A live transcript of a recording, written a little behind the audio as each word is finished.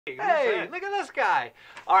Hey, look at this guy.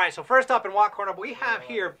 All right, so first up in Walk Corner, we have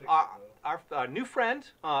here our new friend,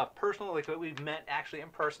 personally, we've met actually in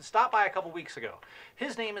person, stopped by a couple weeks ago.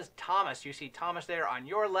 His name is Thomas. You see Thomas there on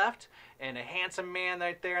your left, and a handsome man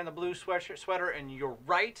right there in the blue sweater and your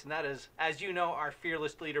right, and that is, as you know, our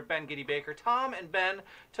fearless leader, Ben Gitty Baker. Tom and Ben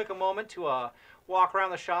took a moment to walk around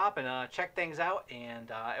the shop and check things out,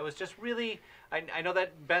 and it was just really, I know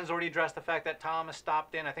that Ben's already addressed the fact that Thomas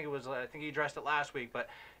stopped in. I think he addressed it last week, but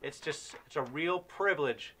it's a real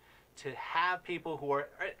privilege to have people who are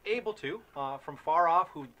able to, from far off,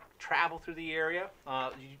 who travel through the area.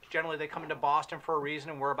 Generally, they come into Boston for a reason,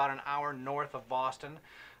 and we're about an hour north of Boston.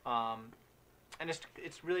 And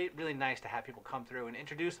it's really, really nice to have people come through and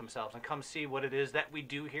introduce themselves and come see what it is that we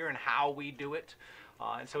do here and how we do it.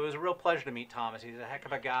 And so it was a real pleasure to meet Thomas. He's a heck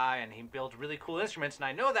of a guy, and he builds really cool instruments, and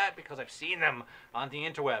I know that because I've seen them on the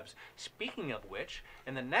interwebs. Speaking of which,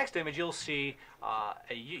 in the next image you'll see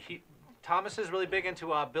Thomas is really big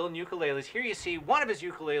into building ukuleles. Here you see one of his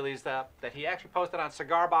ukuleles that he actually posted on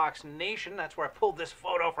Cigar Box Nation. That's where I pulled this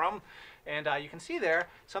photo from. And you can see there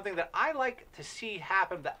something that I like to see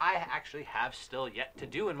happen that I actually have still yet to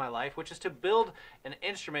do in my life, which is to build an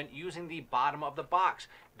instrument using the bottom of the box,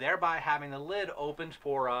 thereby having the lid opened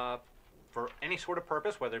for any sort of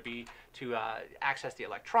purpose, whether it be to access the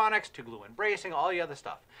electronics, to glue and bracing, all the other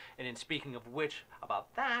stuff. And in speaking of which,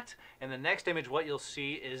 about that, in the next image what you'll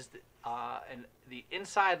see is the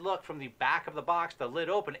inside look from the back of the box, the lid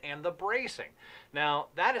open, and the bracing. Now,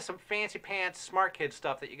 that is some fancy pants, smart kid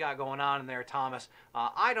stuff that you got going on in there, Thomas.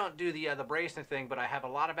 I don't do the bracing thing, but I have a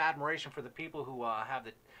lot of admiration for the people who have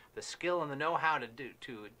the skill and the know-how to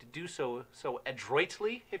do so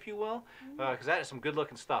adroitly, if you will, because that is some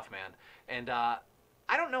good-looking stuff, man. And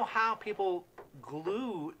I don't know how people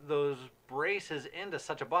glue those braces into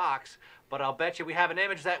such a box, but I'll bet you we have an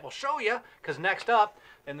image that will show you, because next up,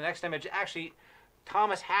 in the next image, actually,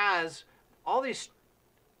 Thomas has all these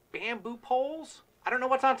bamboo poles. I don't know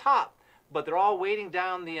what's on top, but they're all weighting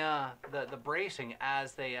down the bracing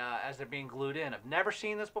as they're being glued in. I've never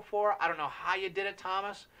seen this before. I don't know how you did it,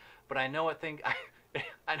 Thomas, but I know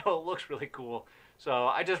I know it looks really cool. So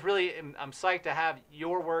I just really I'm psyched to have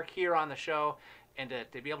your work here on the show, and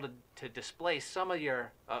to be able to display some of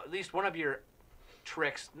your at least one of your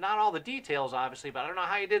tricks. Not all the details, obviously, but I don't know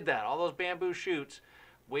how you did that. All those bamboo shoots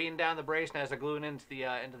weighing down the brace as they're gluing into the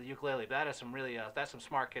ukulele. That is some really that's some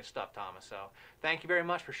smart kid stuff, Thomas. So thank you very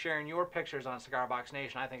much for sharing your pictures on Cigar Box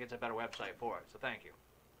Nation. I think it's a better website for it. So thank you.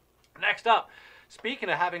 Next up, speaking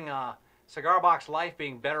of having Cigar Box life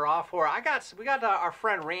being better off for, we got our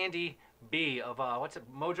friend Randy B of what's it,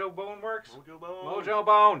 Mojo Bone Works? Mojo Bone. Mojo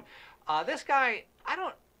Bone. This guy, I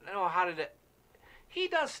don't know how to. He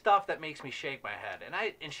does stuff that makes me shake my head,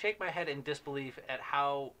 and shake my head in disbelief at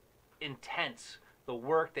how intense the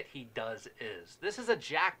work that he does is. This is a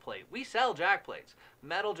jack plate. We sell jack plates,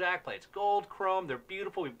 metal jack plates, gold, chrome. They're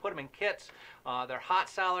beautiful. We put them in kits. They're hot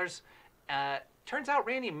sellers. Turns out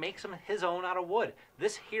Randy makes them his own out of wood.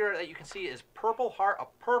 This here that you can see is Purple Heart,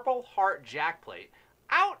 a Purple Heart jack plate.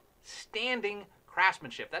 Outstanding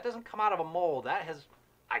craftsmanship. That doesn't come out of a mold. That has,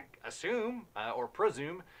 I assume or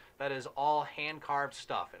presume, that is all hand-carved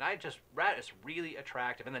stuff, and that is really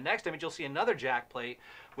attractive. In the next image, you'll see another jack plate,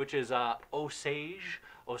 which is Osage,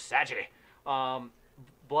 blood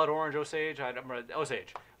orange Osage,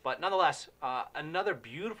 Osage. But nonetheless, another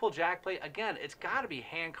beautiful jack plate. Again, it's got to be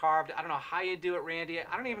hand-carved. I don't know how you do it, Randy.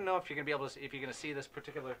 I don't even know if you're gonna be able to, if you're gonna see this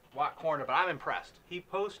particular corner, but I'm impressed. He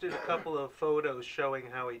posted a couple of photos showing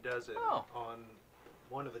how he does it on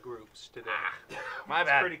one of the groups today. My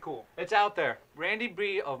bad. It's pretty cool. It's out there. Randy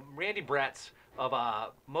Bretz of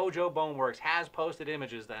Mojo Bone Works has posted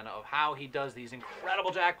images then of how he does these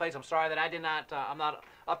incredible jack plates. I'm sorry that I'm not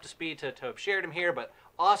up to speed to have shared them here, but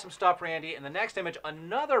awesome stuff, Randy. In the next image,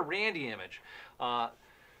 another Randy image.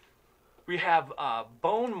 We have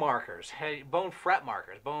bone markers, bone fret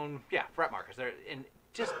markers, fret markers. They're in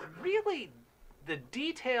just really the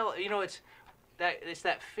detail. You know, it's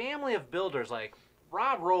that family of builders like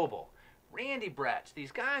Rob Roble, Randy Bretz,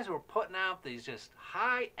 these guys who are putting out these just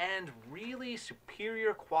high-end, really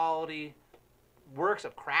superior quality works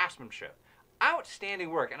of craftsmanship.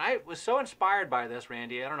 Outstanding work. And I was so inspired by this,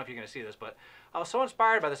 Randy. I don't know if you're going to see this, but I was so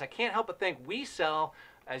inspired by this. I can't help but think we sell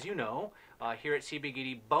as you know, here at CB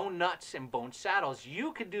Gitty, bone nuts and bone saddles.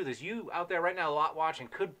 You could do this. You out there right now watching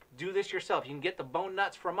could do this yourself. You can get the bone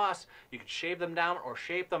nuts from us. You can shave them down or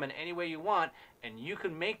shape them in any way you want, and you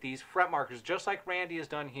can make these fret markers just like Randy has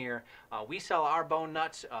done here. We sell our bone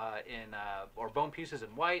nuts or bone pieces in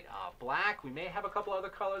white, black. We may have a couple other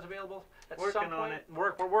colors available at some point. On it.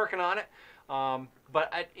 We're working on it.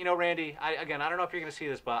 But you know, Randy, again, I don't know if you're going to see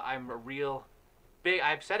this, but I'm a real big,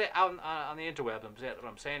 I've said it out on the interweb,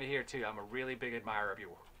 I'm saying it here too. I'm a really big admirer of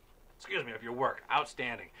your work.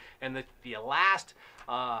 Outstanding. And the last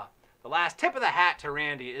tip of the hat to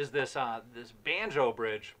Randy is this banjo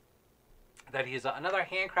bridge. That he's another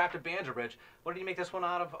handcrafted banjo bridge. What did he make this one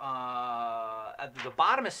out of? The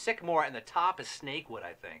bottom is sycamore and the top is snakewood,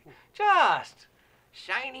 I think. Just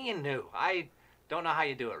shiny and new. I don't know how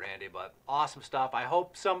you do it, Randy, but awesome stuff. I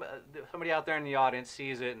hope somebody out there in the audience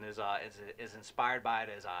sees it and is inspired by it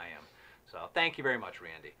as I am. So thank you very much,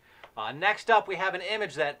 Randy. Next up, we have an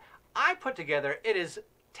image that I put together. It is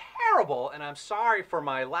terrible, and I'm sorry for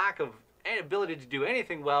my lack of ability to do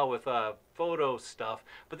anything well with photo stuff,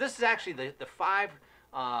 but this is actually the 5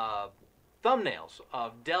 thumbnails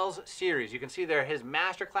of Dell's series. You can see there his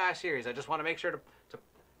masterclass series. I just want to make sure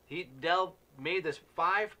Dell made this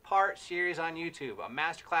 5-part series on YouTube, a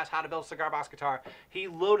masterclass how to build a cigar box guitar. He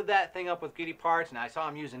loaded that thing up with Gitty parts, and I saw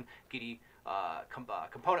him using Gitty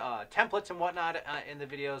component templates and whatnot in the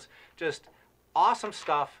videos. Just awesome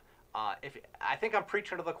stuff. I think I'm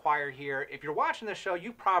preaching to the choir here. If you're watching this show,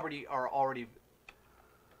 you probably are already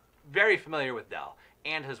very familiar with Dell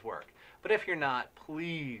and his work. But if you're not,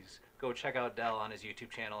 please go check out Dell on his YouTube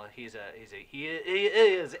channel. He is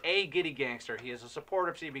a Gitty gangster. He is a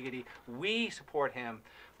supporter of CB Gitty. We support him.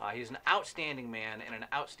 He's an outstanding man and an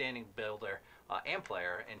outstanding builder and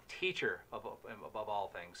player and teacher above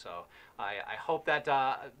all things. So I hope that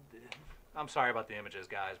I'm sorry about the images,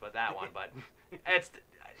 guys, but that one, but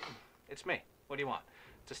it's me. What do you want?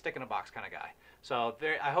 It's a stick in a box kind of guy. So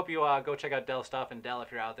I hope you go check out Dell's stuff. And Dell,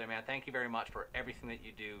 if you're out there, man, thank you very much for everything that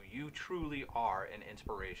you do. You truly are an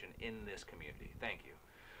inspiration in this community. Thank you.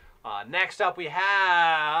 Next up, we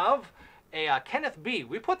have a Kenneth B.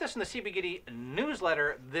 We put this in the CB Gitty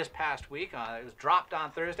newsletter this past week. It was dropped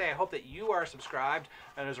on Thursday. I hope that you are subscribed.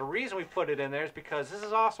 And there's a reason we put it in there is because this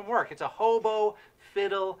is awesome work. It's a hobo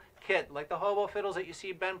fiddle kit, like the hobo fiddles that you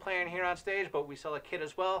see Ben playing here on stage, but we sell a kit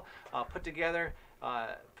as well, put together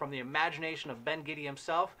from the imagination of Ben Gitty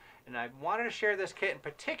himself. And I wanted to share this kit in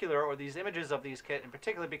particular, or these images of these kit in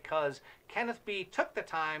particular, because Kenneth B took the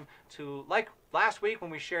time to, like last week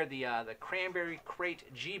when we shared the Cranberry Crate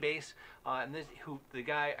G bass, and the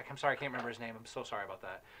guy, I'm sorry, I can't remember his name. I'm so sorry about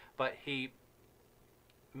that. But he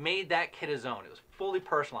made that kit his own. It was fully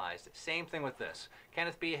personalized. Same thing with this.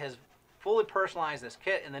 Kenneth B has fully personalized this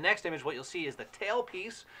kit. In the next image, what you'll see is the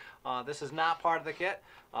tailpiece. This is not part of the kit.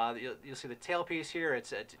 You'll see the tailpiece here.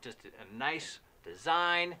 It's just a nice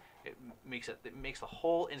design. It makes the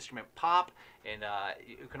whole instrument pop, and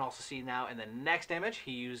you can also see now in the next image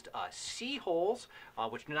he used C holes,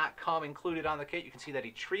 which do not come included on the kit. You can see that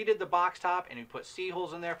he treated the box top and he put C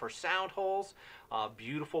holes in there for sound holes.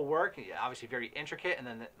 Beautiful work, obviously very intricate. And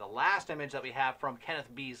then the last image that we have from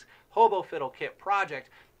Kenneth B's Hobo Fiddle Kit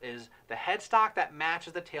project is the headstock that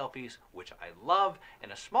matches the tailpiece, which I love.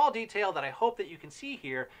 And a small detail that I hope that you can see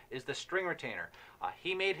here is the string retainer.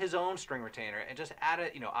 He made his own string retainer and just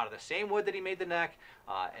added, out of the same wood that he made the neck,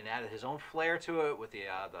 and added his own flair to it with the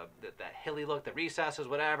hilly look, the recesses,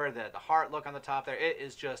 whatever, the heart look on the top there. It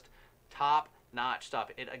is just top-notch stuff.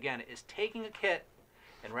 It, again, is taking a kit,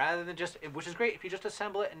 and rather than just, which is great if you just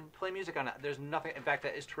assemble it and play music on it, there's nothing, in fact,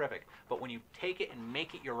 that is terrific. But when you take it and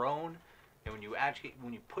make it your own, and when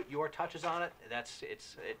you put your touches on it,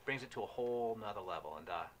 it brings it to a whole nother level, and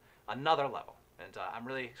another level. And I'm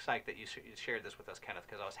really psyched that you shared this with us, Kenneth,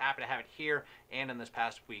 because I was happy to have it here and in this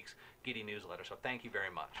past week's Gitty newsletter. So thank you very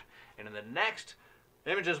much. And in the next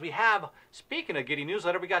images we have, speaking of Gitty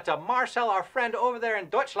newsletter, we got Marcel, our friend over there in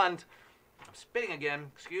Deutschland. I'm spitting again.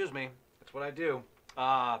 Excuse me. That's what I do.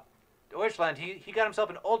 Deutschland. He got himself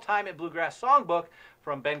an old time and bluegrass songbook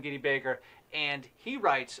from Ben Gitty Baker. And he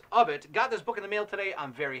writes of it, got this book in the mail today.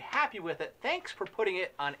 I'm very happy with it. Thanks for putting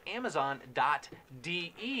it on Amazon.de.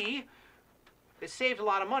 It saved a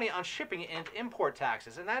lot of money on shipping and import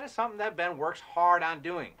taxes. And that is something that Ben works hard on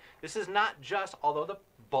doing. This is not just, although the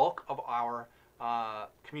bulk of our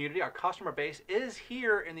community, our customer base is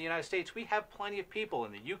here in the United States, we have plenty of people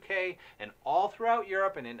in the UK and all throughout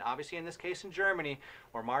Europe, and obviously in this case in Germany,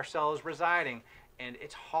 where Marcel is residing. And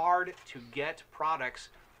it's hard to get products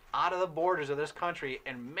out of the borders of this country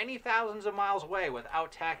and many thousands of miles away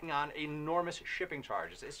without tacking on enormous shipping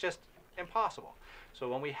charges. It's just, impossible. So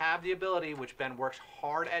when we have the ability, which Ben works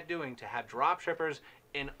hard at doing, to have drop shippers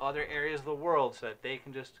in other areas of the world so that they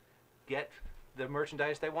can just get the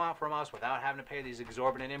merchandise they want from us without having to pay these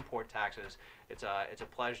exorbitant import taxes, it's a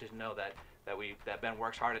pleasure to know that Ben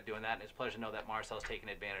works hard at doing that, and it's a pleasure to know that Marcel's taking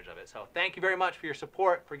advantage of it. So thank you very much for your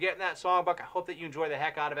support, for getting that songbook. I hope that you enjoy the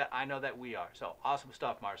heck out of it. I know that we are. So awesome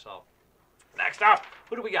stuff, Marcel. Next up,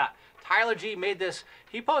 who do we got? Tyler G made this.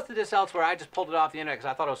 He posted this elsewhere. I just pulled it off the internet because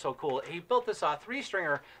I thought it was so cool. He built this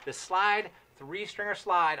three-stringer, this three-stringer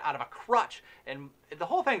slide out of a crutch, and the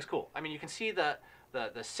whole thing's cool. I mean, you can see the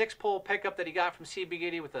 6-pole pickup that he got from CB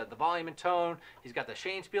Gitty with the volume and tone. He's got the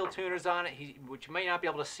Shane Spiel tuners on it, which you may not be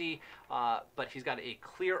able to see, but he's got a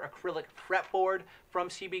clear acrylic fretboard from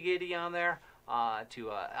CB Gitty on there.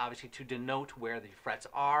 Obviously to denote where the frets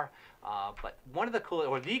are. But one of the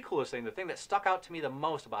coolest thing, the thing that stuck out to me the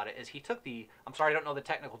most about it is he took I'm sorry, I don't know the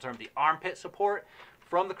technical term, the armpit support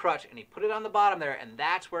from the crutch, and he put it on the bottom there, and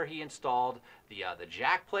that's where he installed the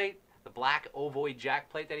jack plate, the black ovoid jack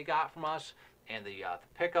plate that he got from us, and the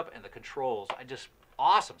pickup and the controls.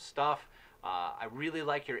 Awesome stuff. I really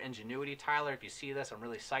like your ingenuity, Tyler. If you see this, I'm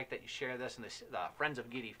really psyched that you share this in the Friends of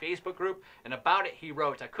Gitty Facebook group. And about it, he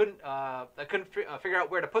wrote, I couldn't figure out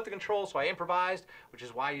where to put the controls, so I improvised, which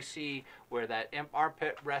is why you see where that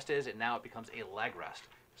armpit rest is, and now it becomes a leg rest.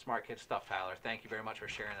 Smart kid stuff, Tyler. Thank you very much for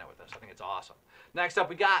sharing that with us. I think it's awesome. Next up,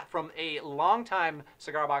 we got from a longtime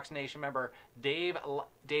Cigar Box Nation member, Dave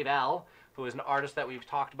L., who is an artist that we've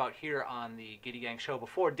talked about here on the Gitty Gang show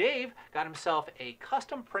before. Dave got himself a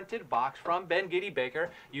custom printed box from Ben Gitty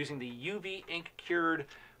Baker using the UV ink cured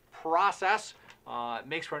process. It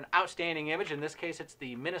makes for an outstanding image. In this case, it's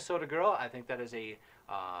the Minnesota Girl. I think that is a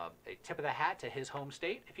tip of the hat to his home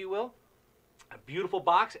state, if you will. A beautiful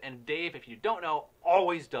box, and Dave, if you don't know,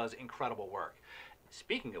 always does incredible work.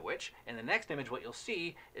 Speaking of which, in the next image, what you'll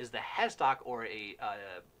see is the headstock, or a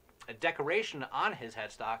decoration on his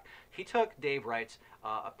headstock. He took, Dave writes,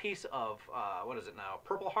 a piece of, what is it now,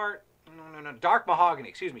 Purple Heart? No, dark mahogany,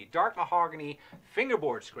 excuse me, dark mahogany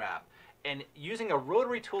fingerboard scrap. And using a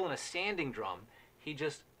rotary tool and a sanding drum, he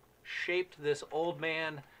just shaped this old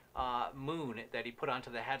man moon that he put onto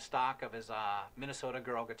the headstock of his Minnesota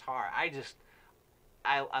Girl guitar.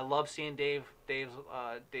 I love seeing Dave's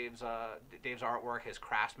artwork, his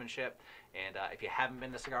craftsmanship, and if you haven't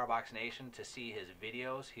been to Cigar Box Nation to see his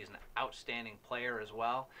videos, he's an outstanding player as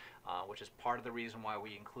well, which is part of the reason why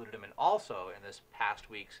we included him, and also in this past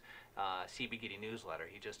week's CB Gitty newsletter.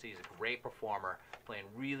 He's a great performer, playing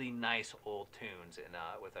really nice old tunes and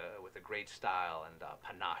with a great style and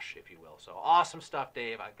panache, if you will. So awesome stuff,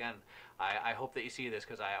 Dave. Again, I hope that you see this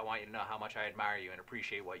because I want you to know how much I admire you and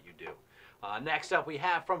appreciate what you do. Next up, we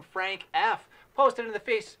have from Frank F. Posted in the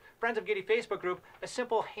Friends of Gitty Facebook group, a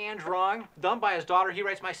simple hand drawing done by his daughter. He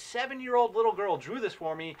writes, my 7-year-old little girl drew this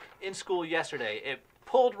for me in school yesterday. It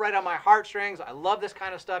pulled right on my heartstrings. I love this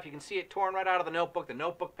kind of stuff. You can see it torn right out of the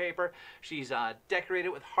notebook paper. She's decorated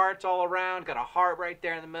with hearts all around, got a heart right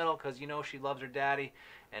there in the middle because, you know, she loves her daddy.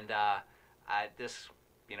 And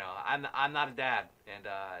you know, I'm not a dad, and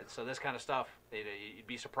so this kind of stuff, you'd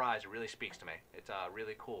be surprised. It really speaks to me. It's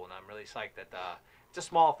really cool, and I'm really psyched that it's a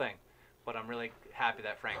small thing, but I'm really happy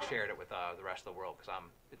that Frank shared it with the rest of the world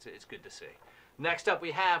because it's good to see. Next up,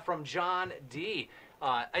 we have from John D.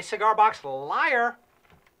 A cigar box liar.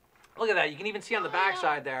 Look at that. You can even see on the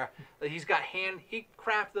backside there that he's got he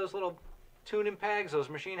crafted those little tuning pegs, those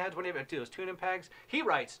machine heads. What do you do? Those tuning pegs. He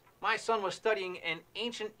writes, my son was studying in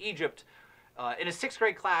ancient Egypt in his 6th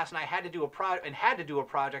grade class, and I had to do a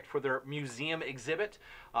project for their museum exhibit.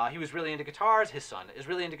 He was really into guitars. His son is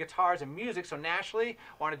really into guitars and music, so naturally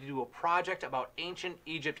wanted to do a project about ancient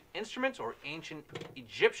Egypt instruments, or ancient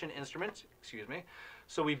Egyptian instruments, excuse me.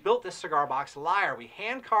 So we built this cigar box lyre. We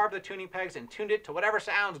hand carved the tuning pegs and tuned it to whatever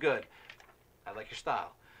sounds good. I like your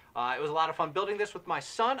style. It was a lot of fun building this with my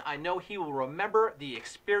son. I know he will remember the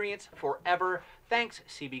experience forever. Thanks,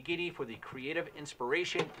 CB Gitty, for the creative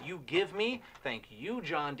inspiration you give me. Thank you,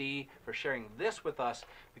 John D., for sharing this with us,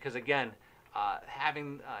 because again,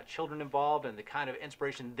 having children involved and the kind of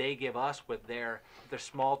inspiration they give us with their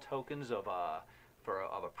small tokens of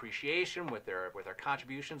appreciation, with their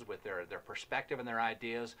contributions, with their perspective and their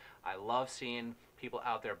ideas. I love seeing people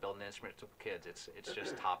out there building instruments with kids. It's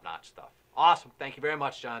just top-notch stuff. Awesome. Thank you very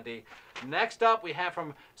much, John D. Next up, we have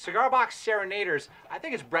from Cigar Box Serenaders. I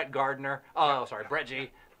think it's Brett Gardner. Oh, sorry, Brett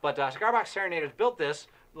G. But Cigar Box Serenaders built this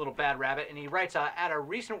little bad rabbit, and he writes, at a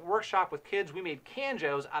recent workshop with kids, we made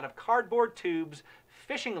canjos out of cardboard tubes,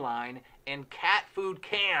 fishing line, and cat food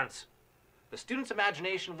cans. The students'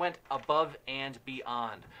 imagination went above and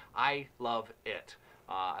beyond. I love it.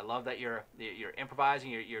 I love that you're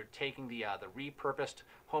improvising. You're taking the repurposed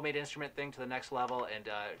homemade instrument thing to the next level and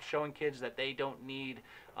showing kids that they don't need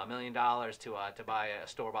 $1 million to buy a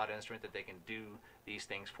store-bought instrument, that they can do these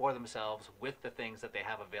things for themselves with the things that they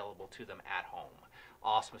have available to them at home.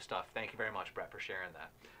 Awesome stuff. Thank you very much, Brett, for sharing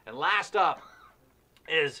that. And last up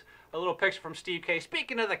is a little picture from Steve K.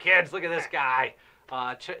 Speaking of the kids, look at this guy.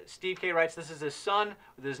 Steve K. writes, this is his son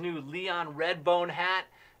with his new Leon Redbone hat.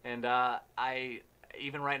 And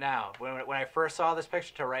even right now, when I first saw this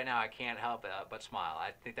picture to right now, I can't help but smile.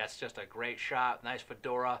 I think that's just a great shot. Nice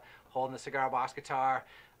fedora, holding the cigar box guitar.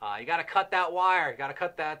 You got to cut that wire. You got to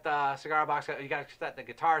cut that cigar box. You got to cut the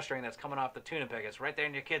guitar string that's coming off the tuning pick. It's right there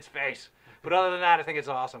in your kid's face. But other than that, I think it's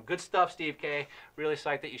awesome. Good stuff, Steve K. Really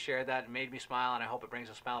psyched that you shared that. It made me smile, and I hope it brings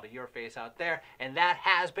a smile to your face out there. And that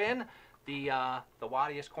has been the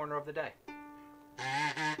Waddiest Corner of the Day.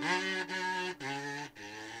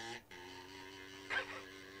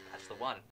 That's the one.